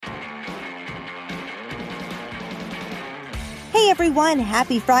Hey everyone,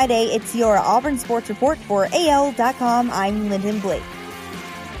 happy Friday. It's your Auburn Sports Report for AL.com. I'm Lyndon Blake.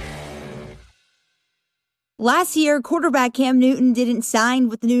 Last year, quarterback Cam Newton didn't sign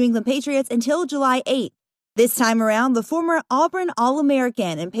with the New England Patriots until July 8th. This time around, the former Auburn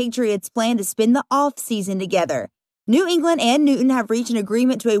All-American and Patriots plan to spend the offseason together. New England and Newton have reached an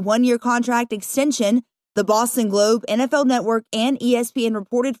agreement to a one-year contract extension, the Boston Globe, NFL Network, and ESPN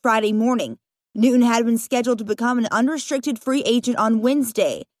reported Friday morning. Newton had been scheduled to become an unrestricted free agent on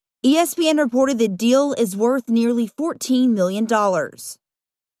Wednesday. ESPN reported the deal is worth nearly $14 million.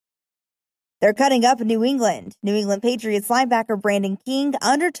 They're cutting up in New England. New England Patriots linebacker Brandon King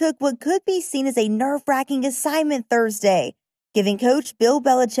undertook what could be seen as a nerve-wracking assignment Thursday, giving coach Bill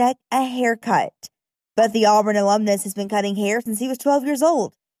Belichick a haircut. But the Auburn alumnus has been cutting hair since he was 12 years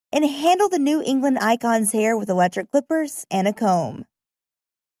old and handled the New England icon's hair with electric clippers and a comb.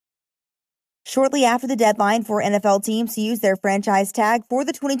 Shortly after the deadline for NFL teams to use their franchise tag for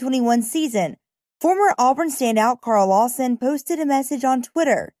the 2021 season, former Auburn standout Carl Lawson posted a message on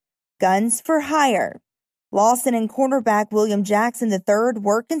Twitter, "Guns for hire." Lawson and cornerback William Jackson III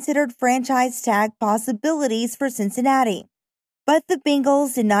were considered franchise tag possibilities for Cincinnati, but the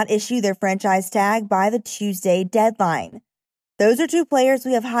Bengals did not issue their franchise tag by the Tuesday deadline. "Those are two players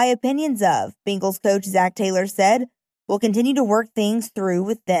we have high opinions of," Bengals coach Zach Taylor said. "We'll continue to work things through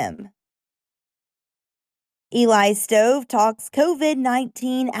with them." Eli Stove talks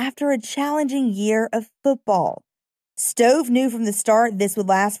COVID-19 after a challenging year of football. Stove knew from the start this would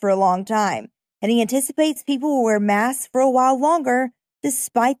last for a long time, and he anticipates people will wear masks for a while longer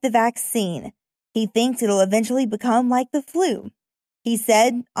despite the vaccine. He thinks it'll eventually become like the flu. He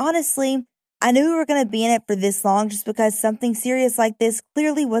said, "Honestly, I knew we were going to be in it for this long just because something serious like this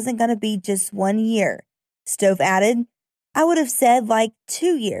clearly wasn't going to be just 1 year." Stove added, "I would have said like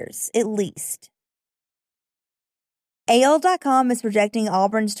 2 years at least." AL.com is projecting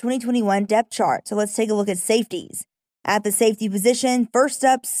Auburn's 2021 depth chart, so let's take a look at safeties. At the safety position, first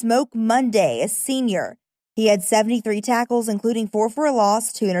up, Smoke Monday, a senior. He had 73 tackles, including 4 for a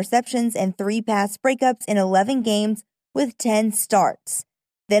loss, 2 interceptions, and 3 pass breakups in 11 games with 10 starts.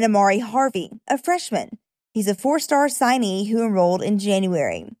 Then Amari Harvey, a freshman. He's a 4-star signee who enrolled in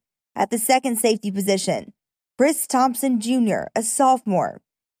January. At the second safety position, Chris Thompson Jr., a sophomore.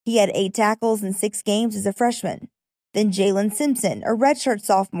 He had 8 tackles in 6 games as a freshman. Then Jalen Simpson, a redshirt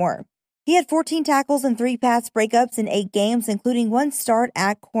sophomore. He had 14 tackles and 3 pass breakups in 8 games, including 1 start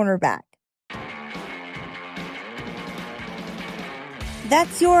at cornerback.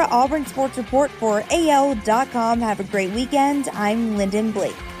 That's your Auburn Sports Report for AL.com. Have a great weekend. I'm Lyndon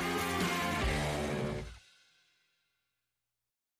Blake.